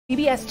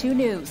CBS 2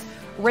 News.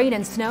 Rain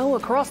and snow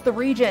across the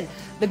region.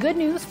 The good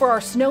news for our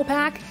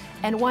snowpack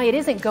and why it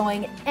isn't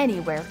going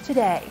anywhere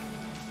today.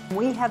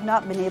 We have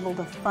not been able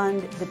to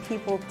fund the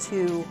people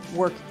to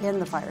work in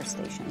the fire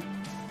station.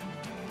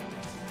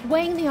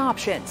 Weighing the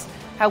options.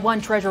 How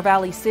one Treasure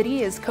Valley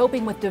city is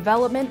coping with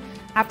development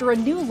after a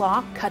new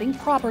law cutting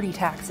property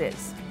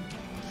taxes.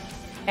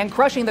 And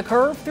crushing the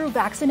curve through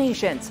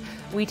vaccinations.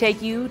 We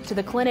take you to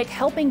the clinic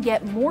helping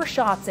get more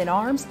shots in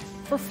arms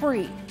for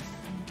free.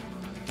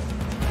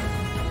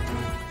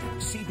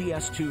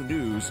 CBS 2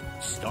 News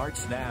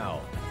starts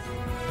now.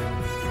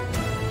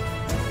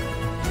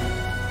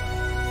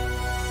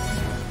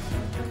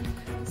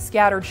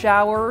 Scattered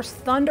showers,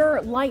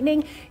 thunder,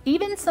 lightning,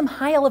 even some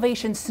high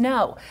elevation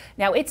snow.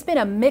 Now, it's been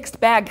a mixed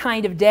bag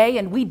kind of day,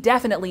 and we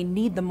definitely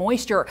need the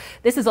moisture.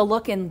 This is a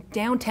look in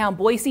downtown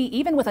Boise,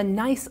 even with a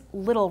nice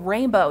little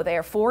rainbow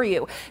there for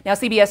you. Now,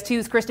 CBS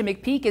 2's Kristen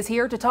McPeak is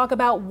here to talk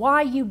about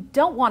why you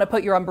don't want to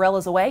put your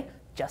umbrellas away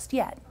just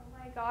yet.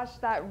 Gosh,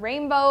 that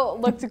rainbow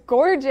looked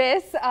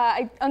gorgeous.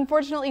 I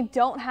unfortunately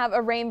don't have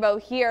a rainbow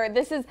here.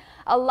 This is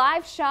a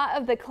live shot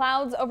of the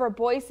clouds over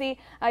Boise.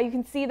 You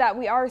can see that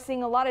we are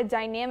seeing a lot of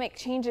dynamic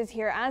changes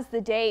here as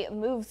the day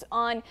moves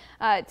on.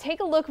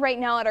 Take a look right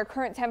now at our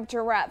current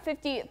temperature. We're at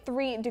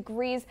 53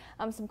 degrees,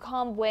 some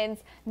calm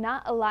winds,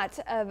 not a lot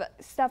of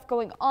stuff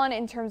going on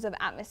in terms of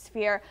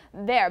atmosphere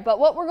there. But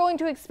what we're going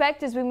to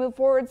expect as we move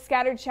forward,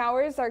 scattered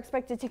showers are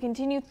expected to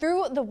continue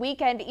through the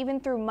weekend, even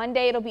through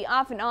Monday. It'll be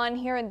off and on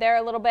here and there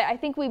a little bit. I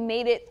think we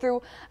made it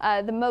through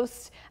the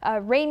most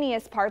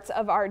rainiest parts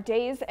of our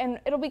days, and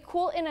it'll be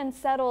cool and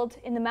unsettled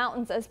in the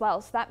mountains as well.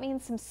 So that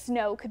means some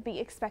snow could be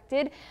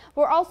expected.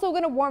 We're also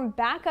going to warm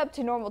back up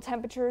to normal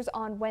temperatures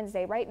on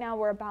Wednesday. Right now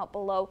we're about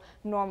below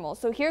normal.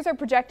 So here's our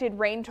projected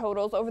rain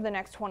totals over the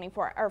next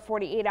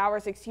 48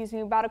 hours, excuse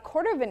me. About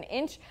 1/4 of an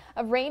inch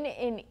of rain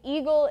in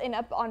Eagle and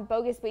up on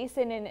Bogus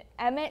Basin and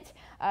Emmett,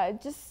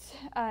 just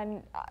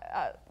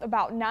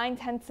about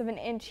 9/10 of an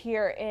inch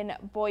here in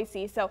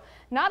Boise. So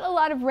not a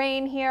lot of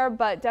rain here,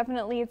 but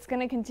definitely it's going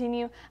to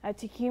continue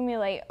to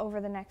accumulate over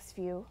the next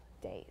few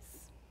days.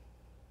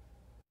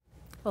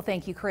 Well,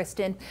 thank you,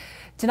 Kristen.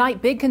 Tonight,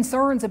 big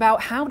concerns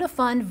about how to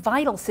fund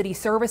vital city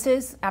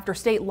services after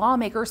state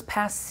lawmakers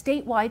pass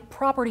statewide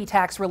property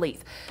tax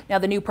relief. Now,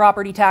 the new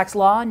property tax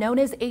law, known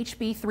as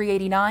HB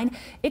 389,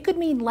 it could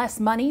mean less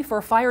money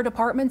for fire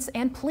departments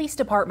and police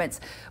departments,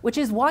 which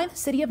is why the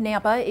city of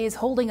Nampa is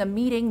holding a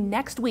meeting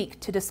next week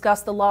to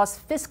discuss the law's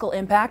fiscal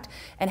impact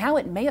and how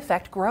it may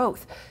affect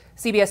growth.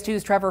 CBS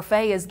 2's Trevor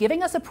Fay is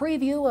giving us a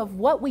preview of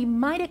what we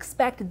might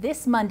expect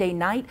this Monday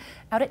night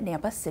out at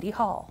Nampa City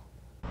Hall.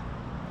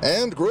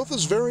 And growth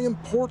is very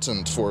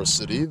important for a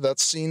city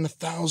that's seen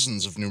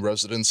thousands of new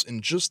residents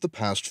in just the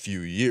past few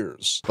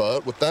years.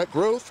 But with that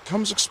growth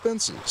comes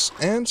expenses,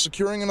 and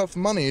securing enough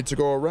money to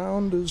go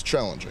around is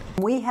challenging.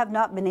 We have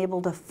not been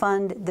able to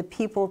fund the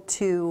people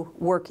to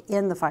work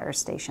in the fire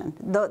station,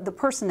 the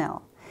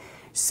personnel.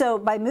 So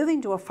by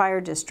moving to a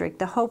fire district,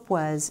 the hope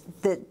was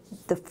that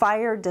the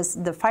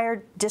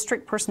fire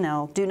district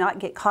personnel do not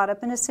get caught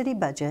up in a city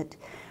budget,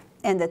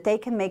 and that they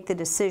can make the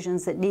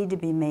decisions that need to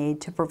be made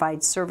to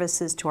provide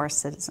services to our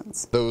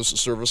citizens. Those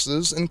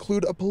services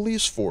include a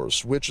police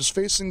force, which is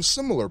facing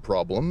similar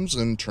problems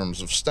in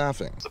terms of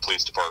staffing. The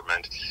police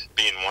department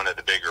being one of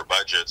the bigger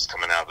budgets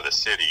coming out of the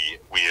city,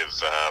 we have,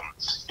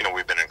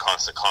 we've been in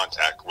constant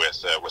contact with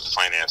the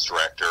finance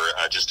director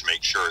just to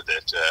make sure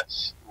that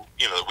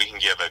that we can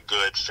give a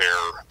good, fair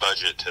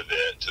budget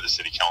to the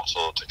city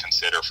council to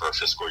consider for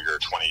fiscal year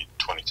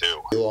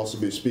 2022. You'll also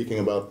be speaking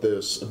about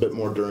this a bit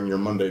more during your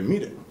Monday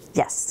meeting.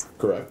 Yes.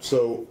 Correct.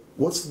 So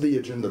what's the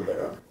agenda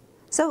there?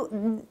 So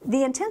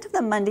the intent of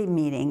the Monday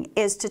meeting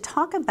is to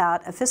talk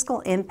about a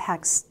fiscal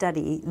impact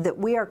study that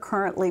we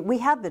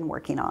have been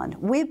working on.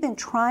 We've been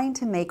trying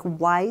to make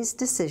wise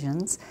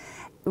decisions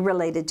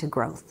related to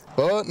growth.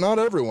 But not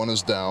everyone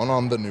is down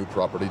on the new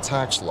property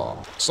tax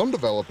law. Some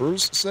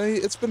developers say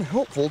it's been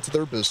helpful to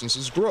their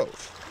business's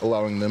growth,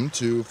 allowing them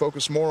to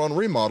focus more on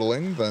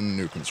remodeling than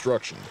new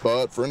construction.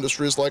 But for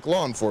industries like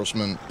law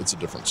enforcement, it's a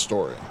different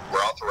story. We're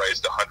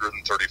authorized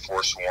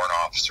 134 sworn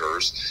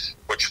officers,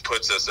 which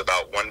puts us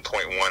about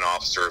 1.1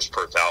 officers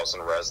per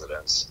 1,000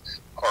 residents.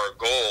 Our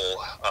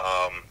goal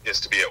is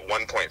to be at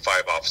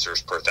 1.5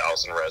 officers per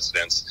 1,000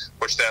 residents,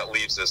 which that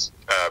leaves us,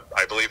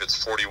 I believe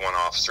it's 41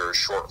 officers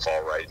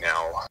shortfall right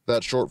now.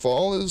 That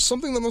shortfall is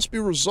something that must be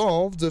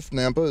resolved if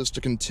Nampa is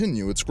to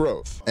continue its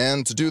growth.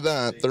 And to do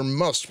that, there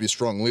must be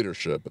strong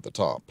leadership at the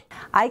top.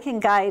 I can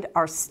guide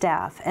our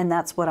staff, and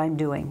that's what I'm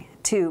doing,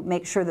 to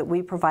make sure that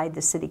we provide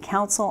the City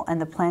Council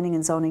and the Planning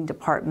and Zoning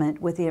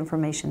Department with the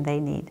information they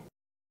need.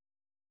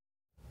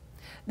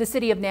 The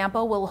City of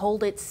Nampa will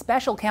hold its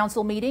special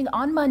council meeting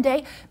on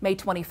Monday, May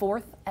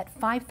 24th at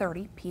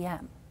 5:30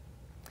 p.m.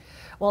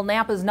 Well,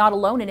 Napa's not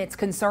alone in its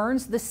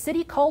concerns. The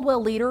City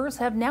Caldwell leaders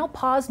have now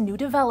paused new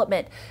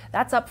development.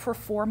 That's up for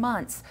 4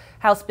 months.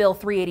 House Bill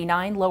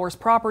 389 lowers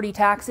property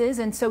taxes,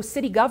 and so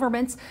city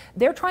governments,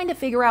 they're trying to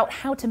figure out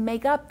how to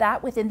make up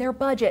that within their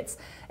budgets.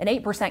 An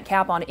 8%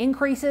 cap on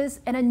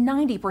increases and a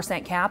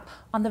 90% cap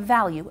on the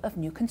value of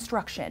new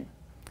construction.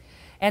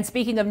 And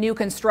speaking of new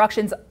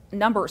construction's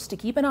numbers to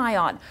keep an eye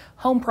on,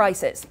 home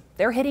prices,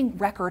 they're hitting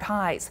record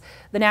highs.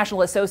 The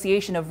National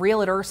Association of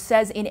Realtors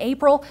says in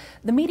April,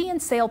 the median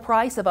sale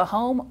price of a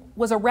home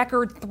was a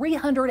record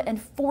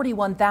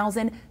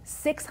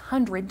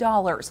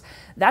 $341,600.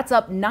 That's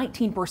up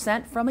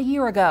 19% from a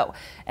year ago.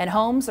 And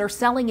homes are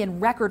selling in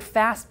record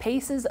fast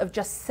paces of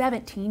just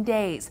 17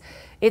 days.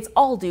 It's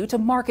all due to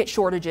market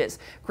shortages,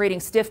 creating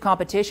stiff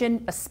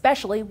competition,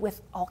 especially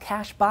with all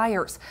cash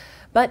buyers.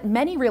 But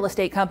many real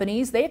estate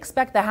companies, they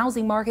expect the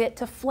housing market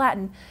to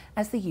flatten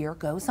as the year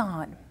goes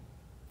on.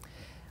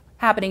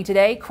 Happening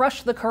today,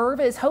 Crush the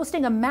Curve is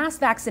hosting a mass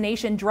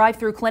vaccination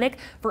drive-through clinic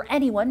for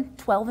anyone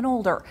 12 and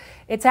older.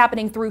 It's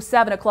happening through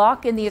 7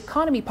 o'clock in the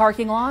economy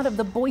parking lot of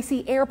the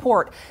Boise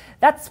Airport.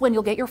 That's when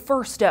you'll get your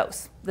first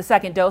dose. The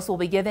second dose will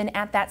be given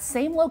at that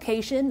same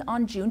location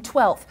on June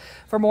 12th.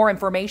 For more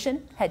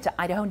information, head to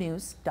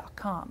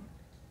idahonews.com.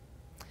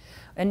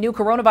 And new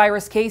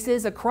coronavirus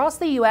cases across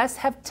the U.S.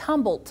 have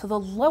tumbled to the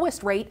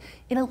lowest rate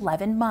in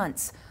 11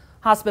 months.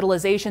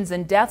 Hospitalizations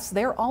and deaths,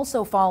 they're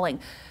also falling.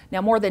 Now,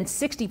 more than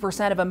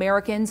 60% of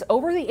Americans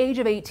over the age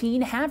of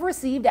 18 have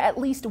received at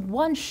least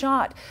one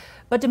shot.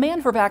 But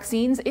demand for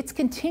vaccines, it's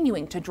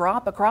continuing to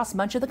drop across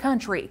much of the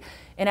country.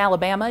 In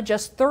Alabama,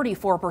 just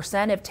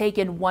 34% have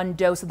taken one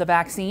dose of the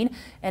vaccine,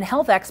 and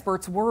health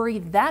experts worry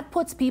that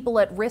puts people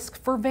at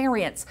risk for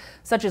variants,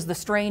 such as the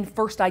strain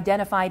first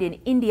identified in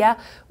India,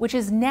 which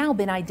has now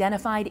been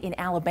identified in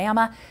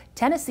Alabama,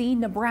 Tennessee,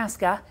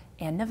 Nebraska,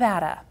 and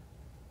Nevada.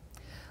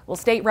 Well,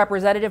 State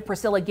Representative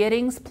Priscilla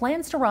Giddings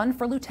plans to run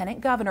for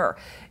lieutenant governor.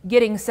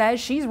 Giddings says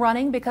she's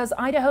running because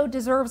Idaho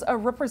deserves a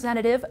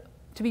representative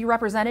to be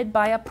represented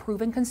by a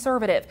proven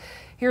conservative.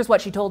 Here's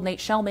what she told Nate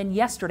Shellman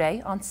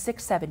yesterday on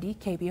 670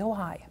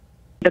 KBOI.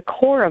 The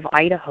core of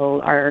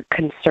Idaho are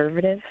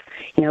conservative,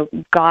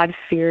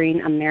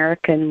 God-fearing,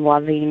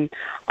 American-loving,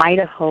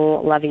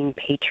 Idaho-loving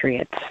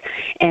patriots.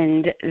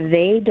 And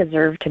they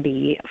deserve to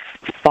be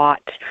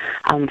fought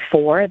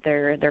for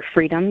their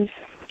freedoms.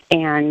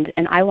 And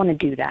I want to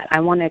do that. I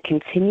want to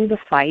continue the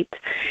fight.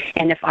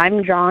 And if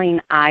I'm drawing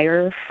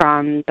ire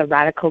from the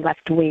radical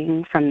left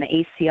wing, from the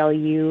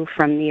ACLU,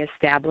 from the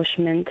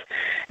establishment,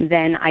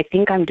 then I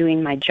think I'm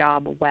doing my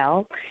job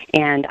well,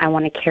 and I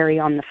want to carry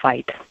on the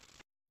fight.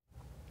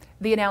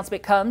 The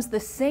announcement comes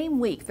the same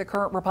week the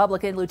current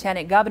Republican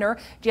Lieutenant Governor,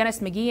 Janice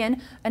McGeachin,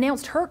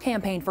 announced her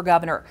campaign for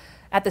governor.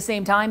 At the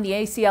same time, the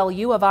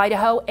ACLU of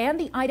Idaho and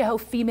the Idaho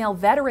Female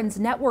Veterans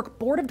Network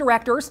Board of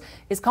Directors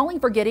is calling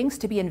for Giddings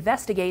to be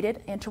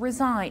investigated and to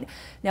resign.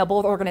 Now,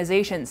 both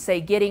organizations say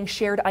Giddings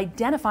shared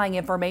identifying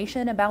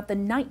information about the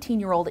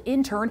 19-year-old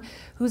intern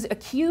who's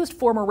accused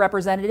former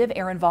Representative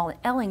Aaron Von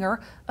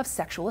Ellinger of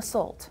sexual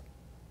assault.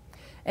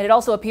 And it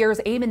also appears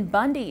Eamon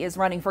Bundy is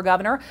running for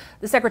governor.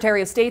 The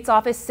Secretary of State's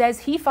office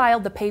says he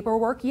filed the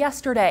paperwork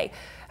yesterday.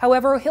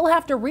 However, he'll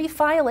have to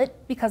refile it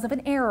because of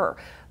an error.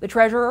 The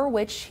treasurer,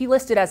 which he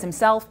listed as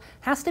himself,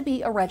 has to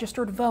be a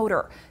registered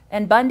voter.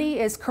 And Bundy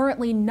is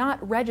currently not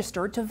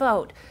registered to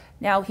vote.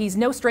 Now, he's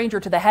no stranger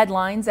to the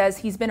headlines as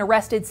he's been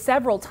arrested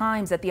several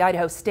times at the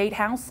Idaho State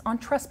House on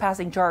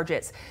trespassing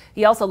charges.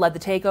 He also led the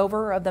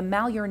takeover of the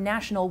Malheur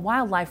National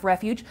Wildlife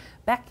Refuge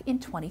back in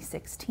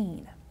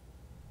 2016.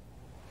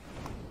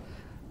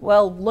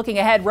 Well, looking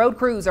ahead, road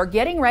crews are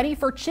getting ready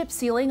for chip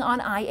sealing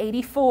on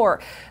I-84.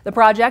 The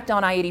project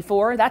on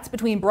I-84, that's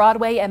between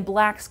Broadway and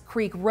Blacks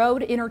Creek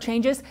Road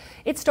interchanges,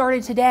 it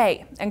started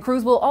today. And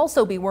crews will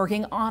also be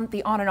working on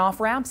the on and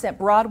off ramps at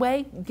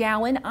Broadway,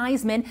 Gowan,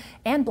 Eisman,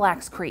 and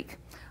Blacks Creek.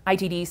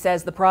 ITD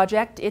says the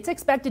project, it's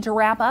expected to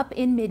wrap up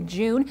in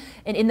mid-June.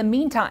 And in the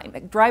meantime,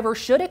 drivers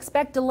should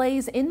expect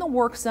delays in the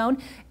work zone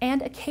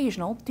and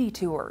occasional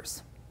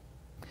detours.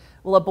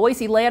 Well, a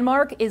Boise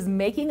landmark is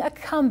making a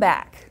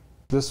comeback.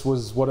 This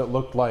was what it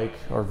looked like,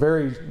 or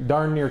very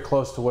darn near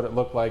close to what it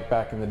looked like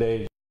back in the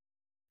day.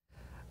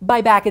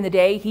 By back in the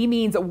day, he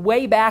means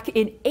way back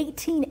in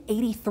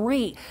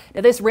 1883.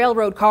 Now, this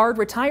railroad car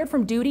retired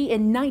from duty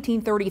in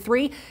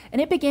 1933, and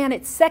it began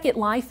its second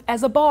life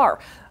as a bar,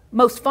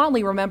 most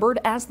fondly remembered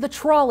as the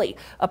Trolley,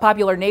 a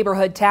popular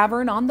neighborhood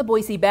tavern on the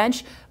Boise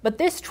Bench. But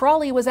this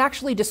trolley was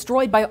actually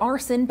destroyed by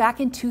arson back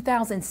in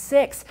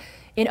 2006.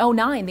 In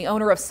 2009, the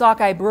owner of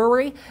Sockeye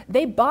Brewery,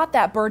 they bought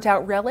that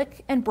burnt-out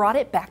relic and brought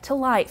it back to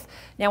life.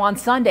 Now on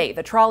Sunday,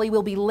 the trolley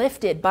will be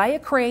lifted by a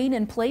crane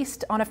and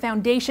placed on a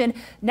foundation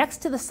next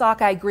to the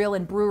Sockeye Grill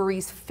and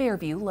Brewery's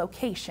Fairview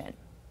location.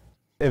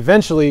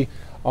 Eventually,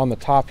 on the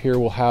top here,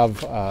 we'll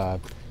have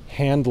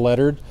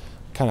hand-lettered,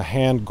 kind of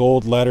hand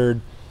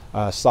gold-lettered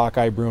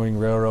Sockeye Brewing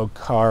Railroad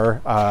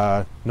car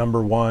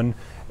 #1,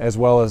 as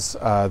well as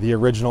the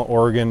original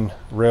Oregon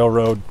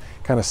Railroad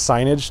kind of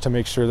signage to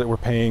make sure that we're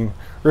paying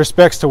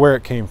respects to where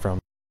it came from.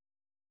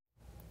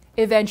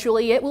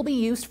 Eventually, it will be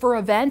used for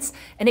events,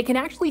 and it can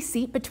actually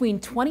seat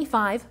between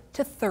 25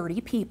 to 30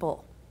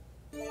 people.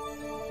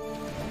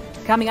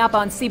 Coming up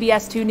on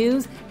CBS 2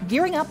 News,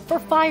 gearing up for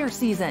fire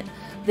season.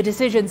 The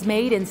decisions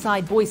made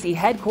inside Boise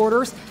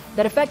headquarters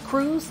that affect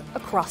crews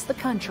across the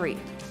country.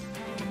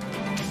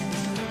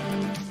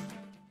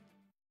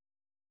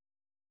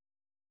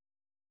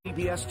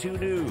 CBS 2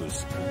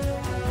 News.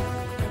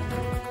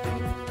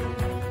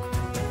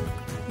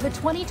 The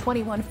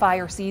 2021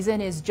 fire season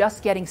is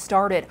just getting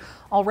started.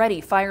 Already,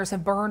 fires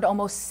have burned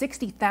almost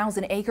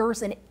 60,000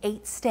 acres in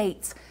 8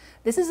 states.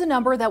 This is a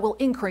number that will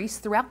increase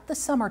throughout the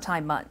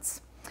summertime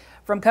months.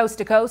 From coast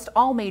to coast,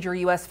 all major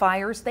U.S.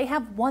 fires, they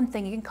have one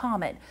thing in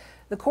common: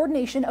 the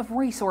coordination of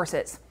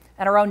resources.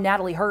 And our own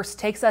Natalie Hurst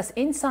takes us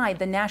inside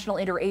the National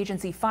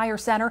Interagency Fire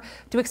Center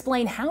to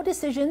explain how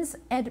decisions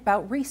and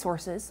about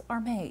resources are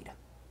made.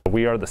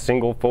 We are the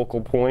single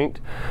focal point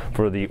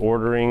for the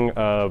ordering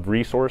of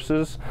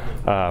resources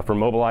for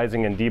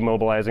mobilizing and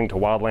demobilizing to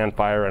wildland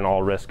fire and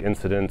all risk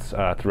incidents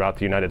throughout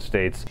the United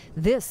States.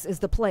 This is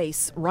the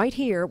place right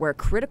here where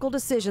critical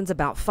decisions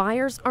about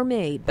fires are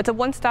made. It's a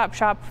one-stop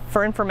shop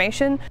for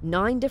information.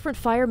 9 different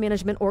fire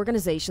management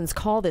organizations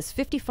call this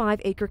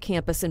 55-acre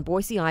campus in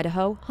Boise,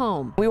 Idaho,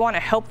 home. We want to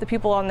help the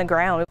people on the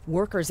ground.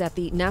 Workers at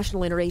the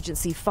National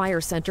Interagency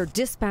Fire Center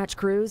dispatch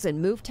crews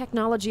and move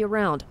technology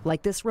around,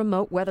 like this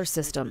remote weather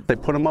system. They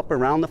put them up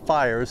around the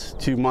fires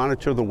to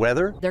monitor the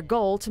weather. Their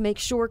goal to make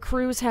sure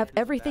crews have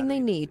everything they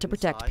need to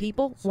protect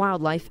people,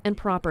 wildlife, and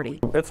property.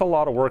 It's a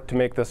lot of work to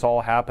make this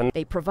all happen.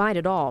 They provide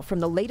it all, from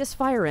the latest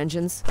fire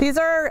engines. These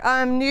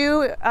are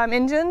new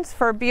engines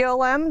for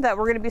BLM that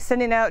we're going to be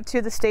sending out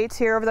to the states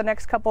here over the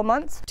next couple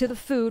months. To the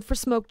food for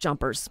smoke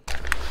jumpers.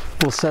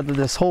 We'll set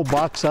this whole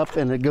box up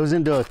and it goes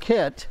into a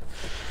kit.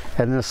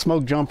 And the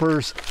smoke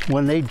jumpers,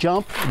 when they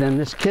jump, then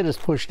this kit is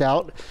pushed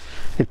out.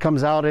 It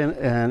comes out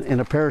in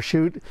a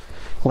parachute,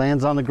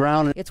 lands on the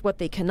ground. It's what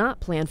they cannot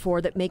plan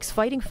for that makes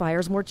fighting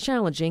fires more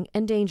challenging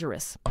and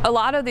dangerous. A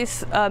lot of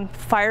these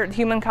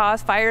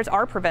human-caused fires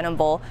are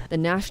preventable. The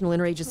National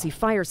Interagency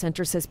Fire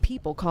Center says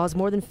people caused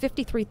more than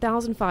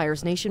 53,000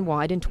 fires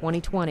nationwide in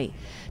 2020.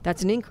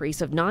 That's an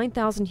increase of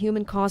 9,000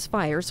 human-caused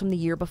fires from the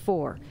year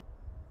before.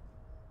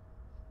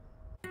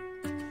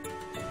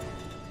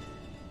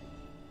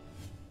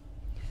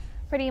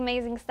 Pretty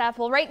amazing stuff.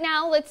 Well, right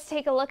now, let's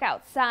take a look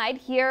outside.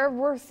 Here,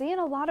 we're seeing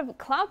a lot of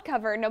cloud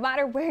cover no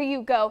matter where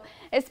you go,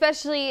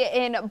 especially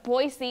in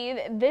Boise.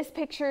 This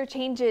picture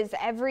changes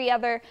every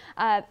other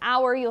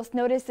hour. You'll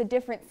notice a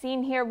different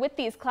scene here with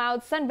these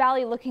clouds. Sun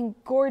Valley looking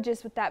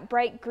gorgeous with that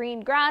bright green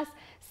grass.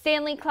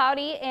 Stanley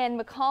cloudy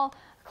and McCall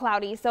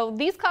cloudy. So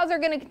these clouds are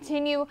going to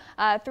continue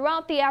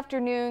throughout the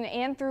afternoon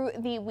and through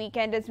the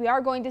weekend, as we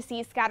are going to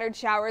see scattered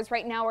showers.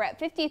 Right now we're at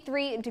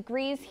 53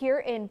 degrees here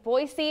in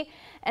Boise,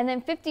 and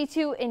then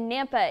 52 in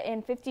Nampa,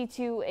 and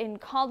 52 in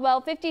Caldwell,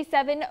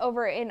 57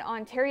 over in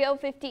Ontario,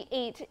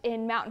 58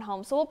 in Mountain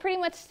Home. So we'll pretty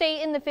much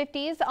stay in the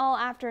 50s all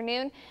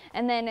afternoon,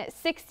 and then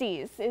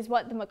 60s is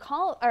what the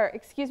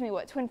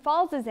what Twin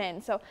Falls is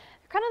in. So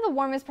kind of the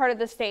warmest part of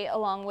the state,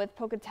 along with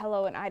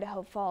Pocatello and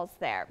Idaho Falls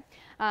there.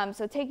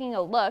 So taking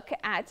a look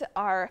at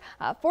our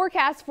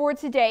forecast for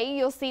today,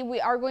 you'll see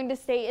we are going to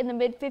stay in the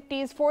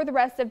mid-50s for the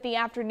rest of the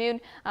afternoon.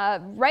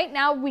 Right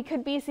now, we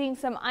could be seeing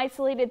some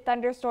isolated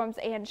thunderstorms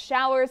and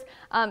showers.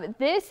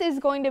 This is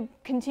going to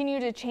continue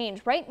to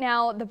change. Right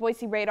now, the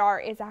Boise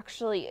radar is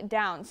actually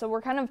down. So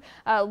we're kind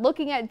of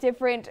looking at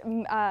different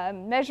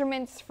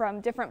measurements from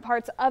different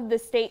parts of the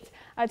state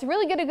to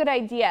really get a good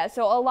idea.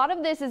 So a lot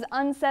of this is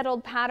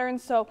unsettled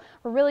patterns. So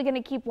we're really going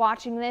to keep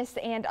watching this,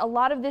 and a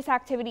lot of this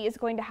activity is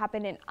going to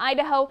happen in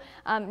Idaho,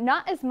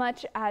 not as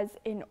much as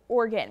in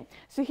Oregon.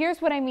 So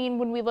here's what I mean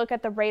when we look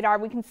at the radar.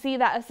 We can see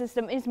that a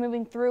system is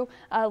moving through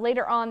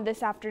later on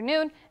this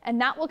afternoon,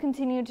 and that will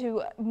continue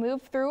to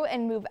move through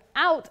and move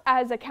out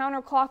as a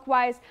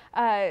counterclockwise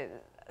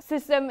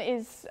system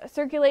is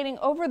circulating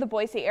over the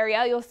Boise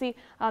area. You'll see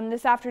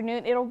this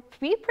afternoon it'll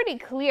be pretty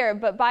clear,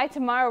 but by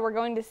tomorrow we're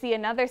going to see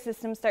another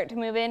system start to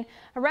move in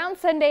around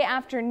Sunday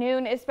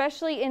afternoon,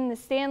 especially in the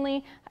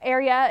Stanley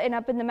area and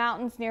up in the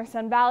mountains near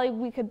Sun Valley.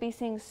 We could be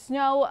seeing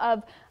snow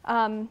of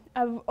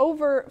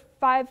over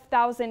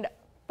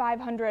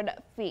 5,500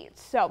 feet.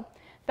 So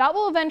that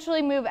will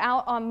eventually move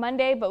out on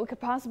Monday, but we could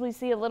possibly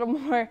see a little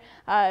more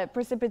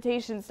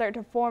precipitation start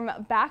to form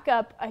back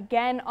up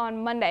again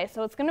on Monday.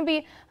 So it's going to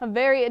be a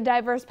very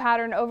diverse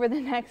pattern over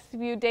the next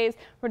few days.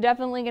 We're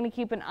definitely going to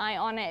keep an eye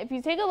on it. If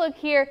you take a look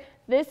here,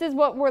 this is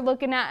what we're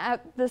looking at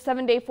the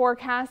 7-day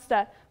forecast.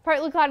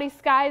 Partly cloudy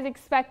skies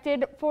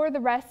expected for the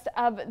rest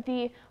of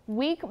the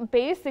week,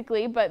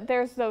 basically, but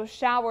there's those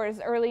showers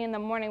early in the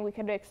morning we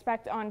could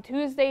expect on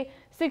Tuesday,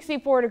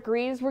 64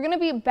 degrees. We're going to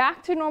be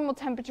back to normal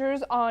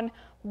temperatures on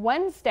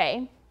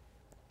Wednesday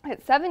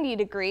at 70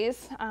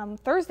 degrees.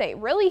 Thursday,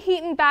 really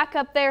heating back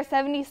up there,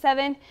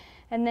 77,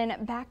 and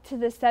then back to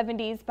the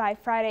 70s by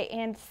Friday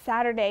and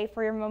Saturday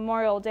for your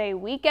Memorial Day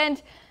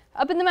weekend.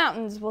 Up in the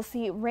mountains, we'll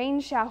see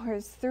rain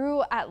showers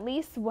through at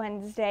least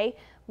Wednesday,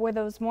 where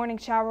those morning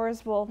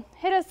showers will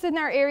hit us in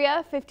our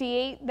area,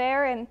 58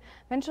 there, and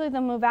eventually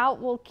they'll move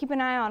out. We'll keep an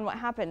eye on what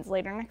happens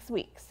later next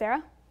week.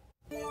 Sarah?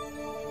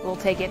 We'll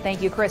take it.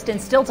 Thank you, Kristen.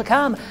 Still to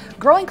come,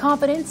 growing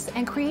confidence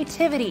and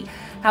creativity.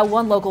 How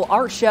one local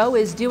art show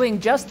is doing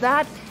just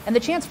that, and the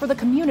chance for the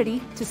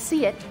community to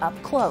see it up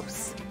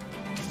close.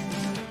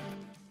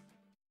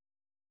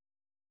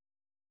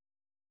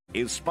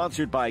 Is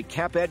sponsored by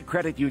CapEd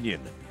Credit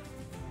Union.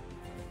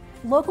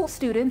 Local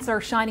students are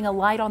shining a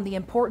light on the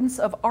importance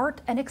of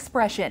art and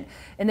expression.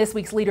 In this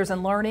week's Leaders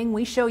in Learning,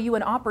 we show you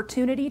an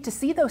opportunity to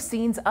see those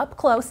scenes up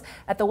close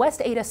at the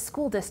West Ada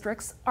School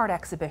District's art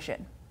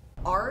exhibition.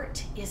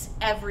 Art is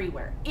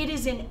everywhere. It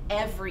is in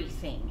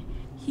everything.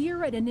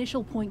 Here at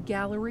Initial Point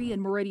Gallery in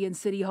Meridian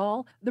City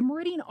Hall, the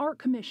Meridian Art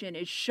Commission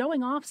is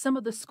showing off some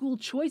of the School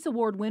Choice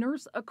Award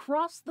winners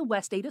across the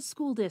West Ada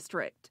School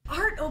District.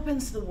 Art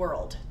opens the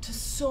world to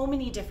so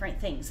many different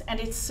things,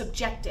 and it's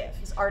subjective.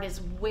 Art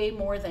is way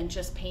more than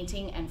just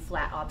painting and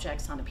flat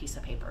objects on a piece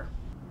of paper.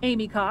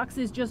 Amy Cox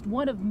is just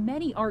one of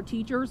many art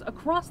teachers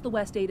across the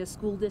West Ada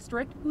School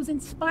District who's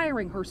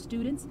inspiring her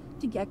students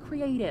to get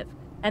creative.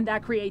 And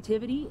that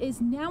creativity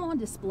is now on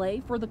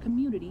display for the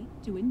community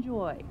to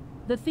enjoy.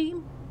 The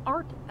theme,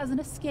 art as an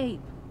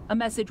escape, a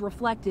message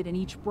reflected in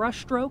each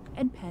brushstroke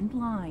and penned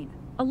line,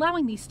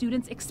 allowing these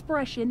students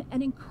expression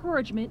and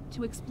encouragement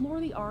to explore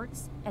the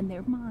arts and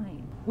their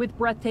mind, with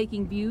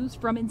breathtaking views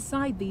from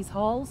inside these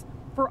halls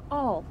for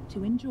all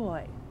to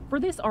enjoy. For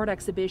this art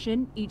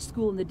exhibition, each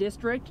school in the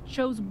district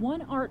chose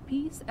one art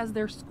piece as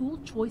their School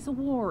Choice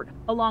Award.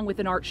 Along with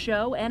an art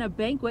show and a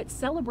banquet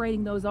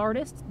celebrating those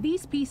artists,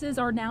 these pieces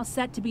are now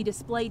set to be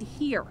displayed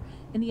here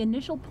in the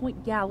Initial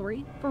Point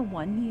Gallery for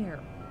 1 year.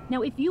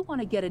 Now, if you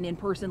want to get an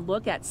in-person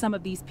look at some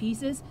of these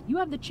pieces, you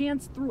have the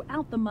chance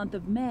throughout the month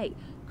of May,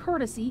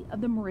 courtesy of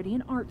the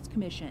Meridian Arts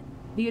Commission.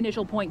 The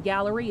Initial Point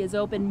Gallery is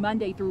open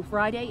Monday through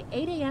Friday,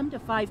 8 a.m. to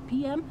 5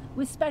 p.m.,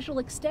 with special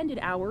extended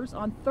hours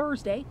on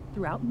Thursday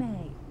throughout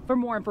May. For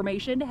more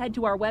information, head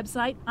to our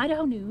website,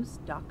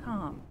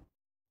 idahonews.com.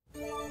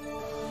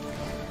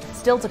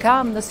 Still to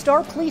come, the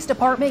Star Police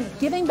Department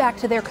giving back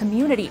to their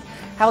community,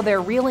 how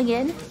they're reeling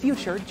in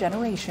future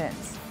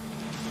generations.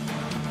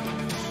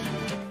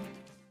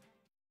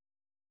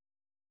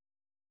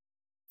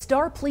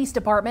 Star Police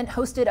Department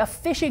hosted a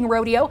fishing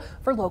rodeo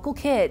for local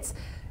kids.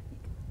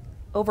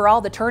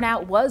 Overall, the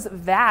turnout was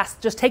vast.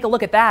 Just take a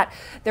look at that.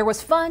 There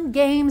was fun,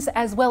 games,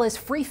 as well as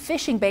free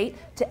fishing bait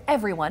to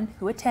everyone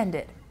who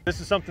attended. This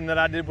is something that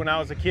I did when I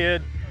was a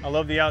kid. I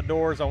love the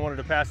outdoors. I wanted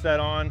to pass that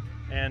on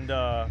and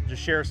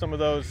just share some of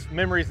those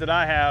memories that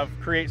I have,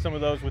 create some of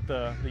those with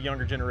the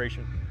younger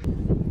generation.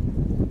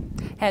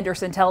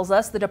 Henderson tells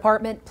us the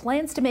department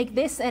plans to make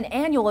this an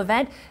annual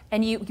event,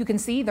 and you can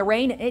see the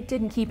rain, it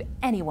didn't keep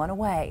anyone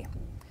away.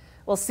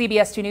 Well,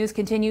 CBS 2 News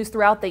continues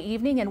throughout the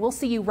evening, and we'll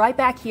see you right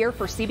back here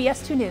for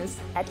CBS 2 News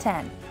at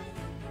 10.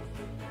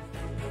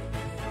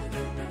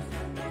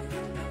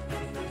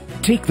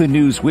 Take the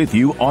news with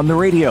you on the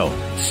radio,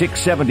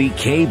 670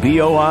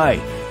 KBOI.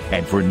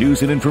 And for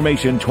news and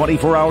information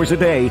 24 hours a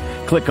day,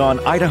 click on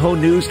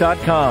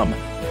idahonews.com.